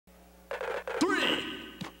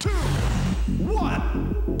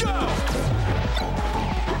one, go!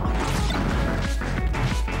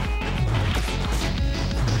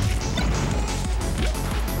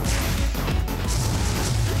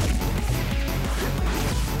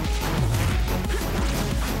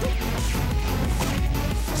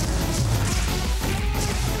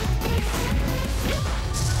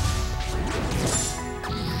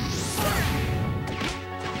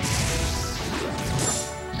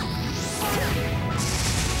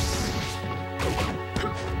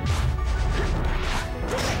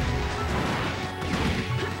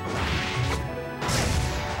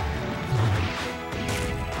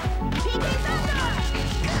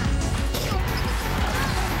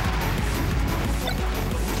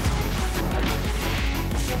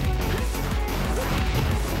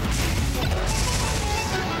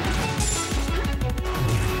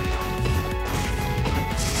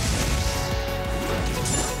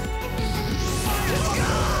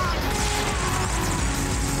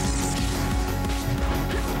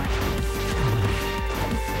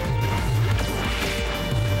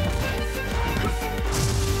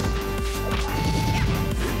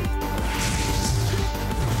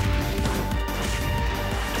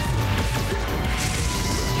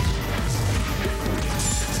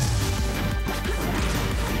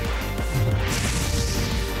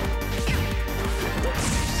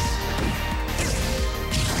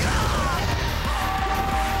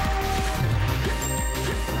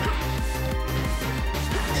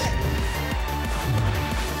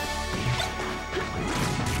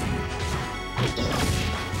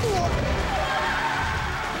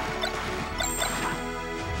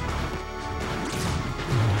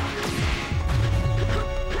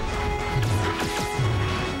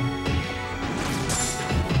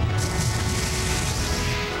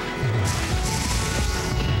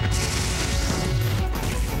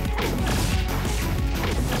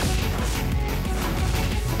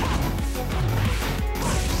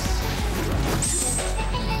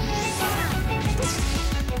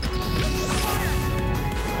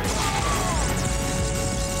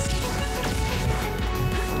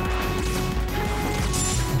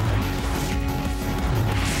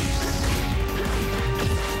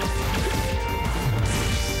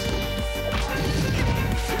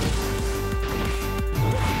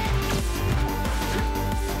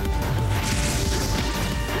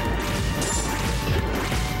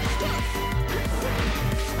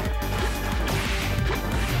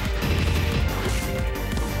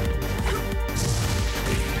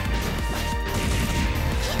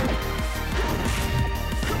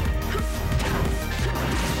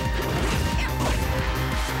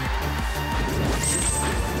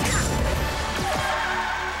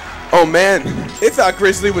 Oh man, they thought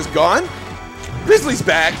Grizzly was gone. Grizzly's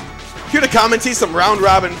back. Here to commentate some round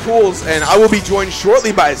robin pools, and I will be joined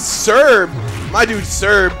shortly by Serb. My dude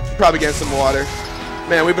Serb, probably getting some water.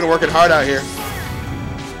 Man, we've been working hard out here.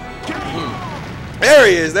 There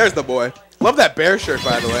he is, there's the boy. Love that bear shirt,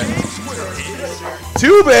 by the way.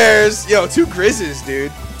 Two bears, yo, two Grizzlies,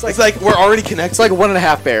 dude. It's like we're already connected. It's like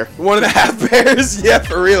 1.5 bear. 1.5 bears? Yeah,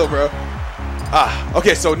 for real, bro. Ah,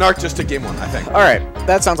 okay, so Narq just took game 1, I think. All right,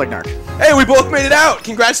 that sounds like Narq. Hey, we both made it out.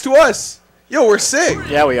 Congrats to us. Yo, we're sick.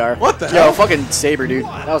 Yeah, we are. What the hell? Yo, fucking Saber, dude.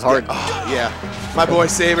 That was hard. Yeah. My boy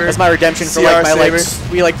Saber. That's my redemption for CR like my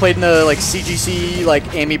Saber. we like played in the like CGC like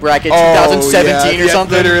AMI bracket 2017 or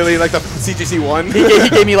something. Literally like the CGC one. he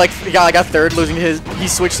gave me like I got third, losing his. He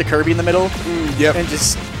switched to Kirby in the middle. Yep. And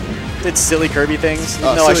just did silly Kirby things.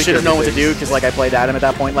 Oh, No, I silly should have Kirby known what to things. do because like I played Adam at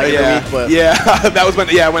that point like yeah. every week. But Yeah, that was when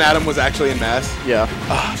Adam was actually in Mass. yeah.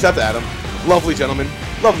 Shout out to Adam. Lovely gentleman.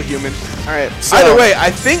 Lovely human. All right. So Either way,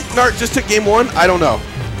 I think Narq just took game 1. I don't know.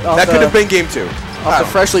 That could have been game 2. Off the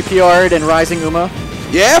freshly PR'd and Rising Uma.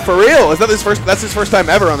 Yeah, for real. Is that his first? That's his first time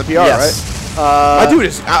ever on the PR, Yes. right? My dude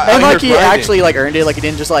is. And like he actually like earned it. Like he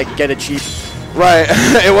didn't just like get it cheap. Right.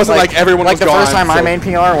 It wasn't like everyone like was the gone. first time I made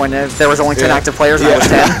PR when there was only 10 active players and I was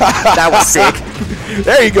 10. That was sick.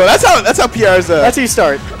 There you go. That's how PRs. That's how you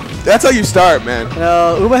start. That's how you start, man.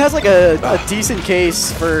 Uma has like a decent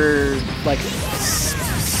case for like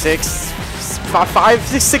 6,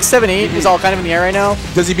 7, 8 is all kind of in the air right now.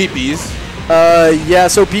 Does he beat Bees? Yeah.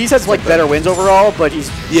 So Bees has like better wins overall, but he's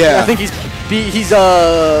I think he's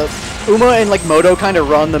Uma and like Moto kind of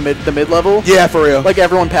run the mid level. Yeah, for real. Like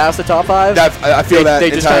everyone past the top 5. I feel that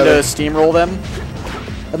they just kind of steamroll them.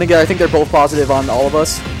 I think they're both positive on all of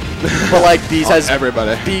us. But like Bees has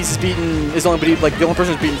everybody. Bees is only like the only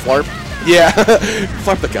person who's beaten Flarp. Yeah,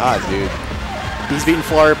 Flarp the god, dude. Bees beaten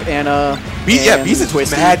Flarp and Bees is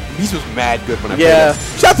Twisty. Bees was mad good when I played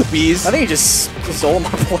him. Shout out to Bees. I think he just stole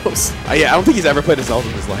more blows. Yeah, I don't think he's ever played a Zelda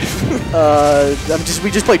in his life.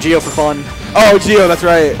 We just play Geo for fun. Oh, Geo, that's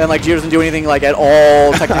right. And like Geo doesn't do anything like at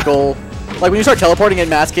all technical. Like when you start teleporting in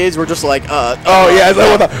Mascades, we're just like, oh yeah, it's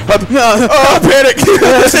like what the? Oh, panic!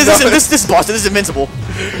 this boss, this is invincible.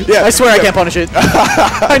 Yeah, I swear I can't punish it.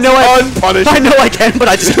 I know I can, but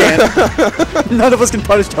I just can't. None of us can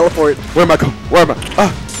punish teleport. Where am I going? Where am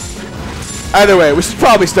I? Either way, we should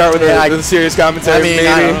probably start with a serious commentary. I mean, maybe.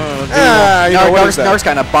 I don't know, Narq's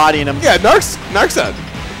kind of bodying him. Yeah, Narq's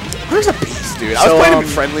a beast, dude. I was playing him in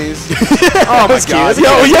friendlies. Oh my god.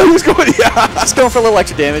 Yeah, who's going? Yeah. Just going for a little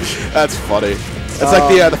extra damage. That's funny. It's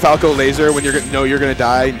like the Falco laser when you're gonna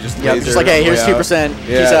die and you just laser. Just like, hey, here's 2%. Yeah,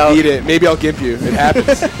 peace out. Eat it. Maybe I'll gimp you. It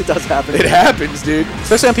happens. It does happen. It happens, dude.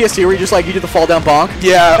 Especially on PS2 where you just like you do the fall down bonk.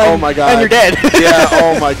 Yeah. Oh my god. And you're dead. Yeah.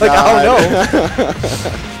 Oh my god. Like, oh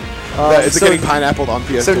no. It's getting pineappled on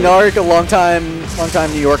PS2. So Narq, a long time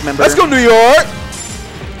New York member. Let's go New York.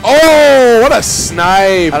 Oh, what a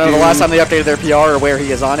snipe! I don't know the last time they updated their PR or where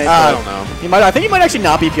he is on it. I don't know. I think he might actually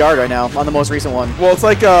not be PR'd right now on the most recent one. Well, it's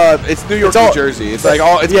like it's New York, New Jersey. It's like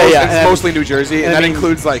it's mostly New Jersey, and that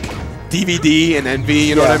includes like DVD and NV.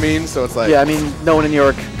 You know what I mean? So it's like I mean, no one in New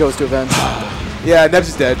York goes to events. Yeah, Nebs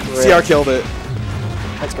is dead. CR killed it.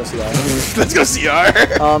 Let's go CR. Let's go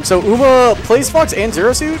CR. So Uma plays Fox and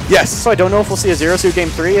Zero Suit. Yes. So I don't know if we'll see a Zero Suit game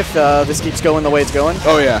 3 if this keeps going the way it's going.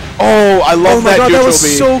 Oh yeah. Oh, I love that neutral B. That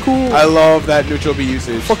was so cool. I love that neutral B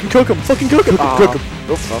usage. Fucking cook him. Fucking cook him. Cook him.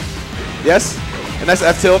 Oh. Yes. And that's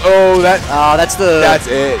F tilt. Oh, that's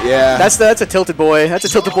it. Yeah. That's a tilted boy. That's a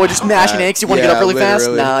tilted boy just mashing X. You want to get up really fast?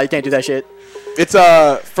 Nah, you can't do that shit. It's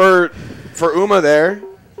for Uma there.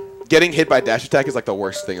 Getting hit by dash attack is like the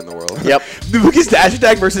worst thing in the world. Yep. Lucas dash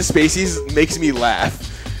attack versus Spaceys makes me laugh.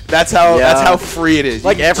 That's how free it is.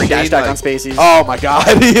 Like every dash attack on Spaceys. Oh my god.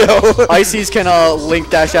 Ices can link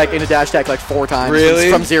dash attack into dash attack like 4 times. Really?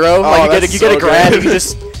 From 0. Like you get a grab, you can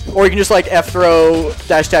just or you can just like F throw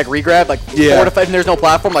dash attack regrab like 4 to 5 and there's no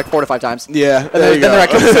platform like 4 to 5 times. Yeah. And then they're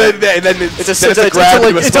like it's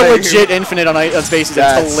a legit infinite on Spaceys.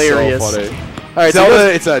 It's hilarious. So funny. Alright,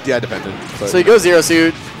 Zelda, it's dependent. So he goes Zero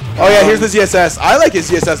Suit. Oh yeah, here's the ZSS. I like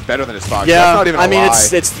his ZSS better than his Fox. Yeah, that's not even a lie.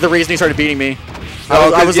 it's the reason he started beating me.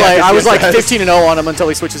 I was like 15-0 on him until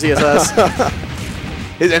he switched to ZSS.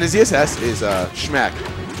 And his ZSS is schmack.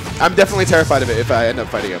 I'm definitely terrified of it if I end up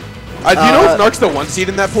fighting him. Do you know if Narq's the 1 seed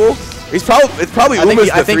in that pool? It's probably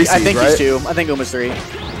Uma's the 3 seed, I think right? he's 2. I think Uma's 3.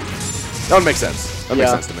 That would make sense. That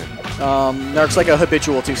makes sense to me. Narq's like a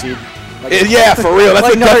habitual 2 seed. Yeah, for real.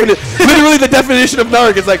 That's like literally the definition of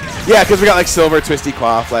Narq. It's like, yeah, because we got like Silver, Twisty,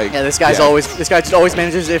 Quaff. Like, yeah, this guy just always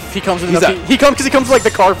manages if he comes with he comes with like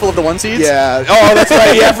the card full of the 1 seeds. Yeah. Oh, that's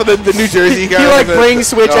right. Yeah, for the New Jersey guy. He like brings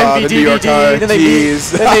Switch and DVD, and then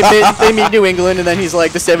they meet New England, and then he's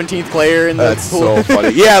like the 17th player in the That's pool. so funny.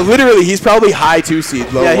 Yeah, literally, he's probably high 2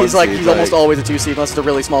 seed, low 1 seed. Yeah, he's like, almost always a 2 seed unless it's a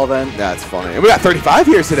really small event. That's funny. And we got 35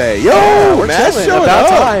 here today. Yo, we're chilling. About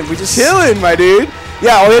time. We just chilling, my dude.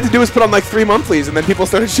 Yeah, all we had to do was put on like 3 monthlies, and then people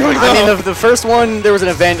started showing up. I mean, the first one, there was an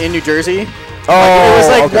event in New Jersey. Oh, it was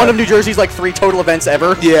like one of New Jersey's like 3 total events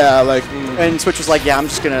ever. Yeah, like. And Switch was like, yeah, I'm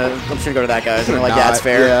just gonna go to that guy's. And they're like, yeah, it's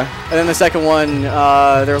fair. Yeah. And then the second one,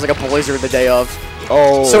 there was like a blizzard the day of.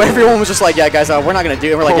 Oh. So everyone was just like, yeah, guys, we're not going to do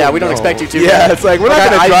it. And we're like, yeah, we don't expect you to. Yeah, it's like, we're not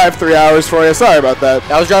going to drive 3 hours for you. Sorry about that.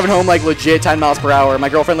 I was driving home like legit 10 miles per hour. My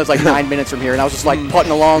girlfriend lives like 9 minutes from here. And I was just like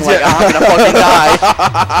putting along like, I'm going to fucking die.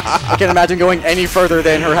 I can't imagine going any further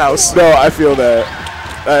than her house. No, I feel that.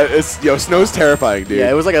 Snow's terrifying, dude.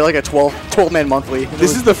 Yeah, it was like a 12-man monthly.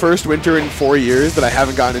 This is the first winter in 4 years that I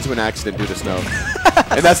haven't gotten into an accident due to snow.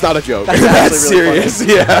 And that's not a joke. That's serious.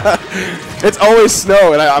 Really yeah. It's always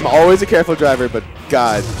snow, and I'm always a careful driver, but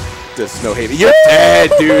God, does snow hate me. You're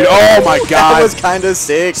dead, dude. Oh my God. That was kind of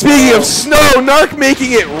sick. Speaking of snow, Narq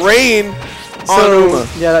making it rain on Uma.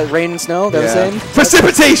 Yeah, that rain and snow, they're the same.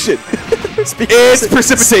 Precipitation. It's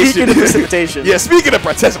precipitation. Speaking of precipitation. Yeah, speaking of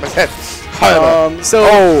precipitation.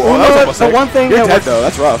 The one thing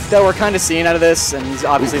that's rough. that we're kind of seeing out of this, and he's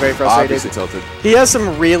obviously very frustrated. Obviously tilted. He has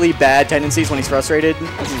some really bad tendencies when he's frustrated.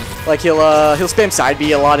 Like he'll spam side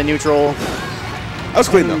B a lot in neutral. That was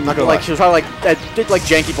clean though. Not gonna lie. He'll try like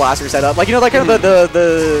janky blaster setup. Like like kind of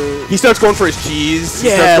the. He starts going for his cheese.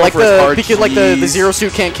 Yeah, the Zero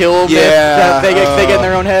Suit can't kill. Yeah. They get in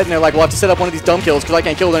their own head and they're like, we'll have to set up one of these dumb kills because I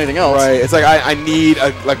can't kill with anything else. Right. It's like I need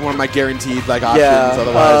one of my guaranteed options. Yeah.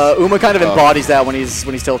 Otherwise, Uma kind of embodies that when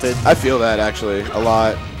he's tilted. I feel that actually a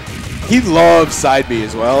lot. He loves side B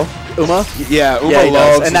as well. Uma? Yeah, Uma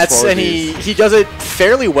loves. And he does it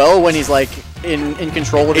fairly well when he's like in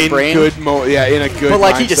control of his brain. In a good mindset. But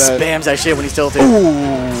like he just spams that shit when he's tilted. Ooh.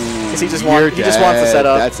 Because he just wants the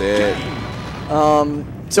setup. That's it.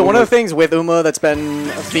 So one of the things with Uma that's been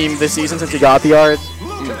a theme this season since he got PR,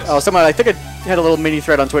 someone I think I had a little mini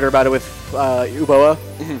thread on Twitter about it with Uboa,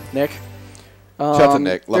 Nick. Shout out to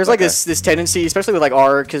Nick. Love there's that like guy. this tendency, especially with like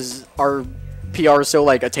because our PR is so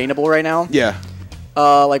like attainable right now. Yeah.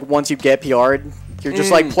 Like once you get PR'd, you're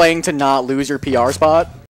just like playing to not lose your PR spot.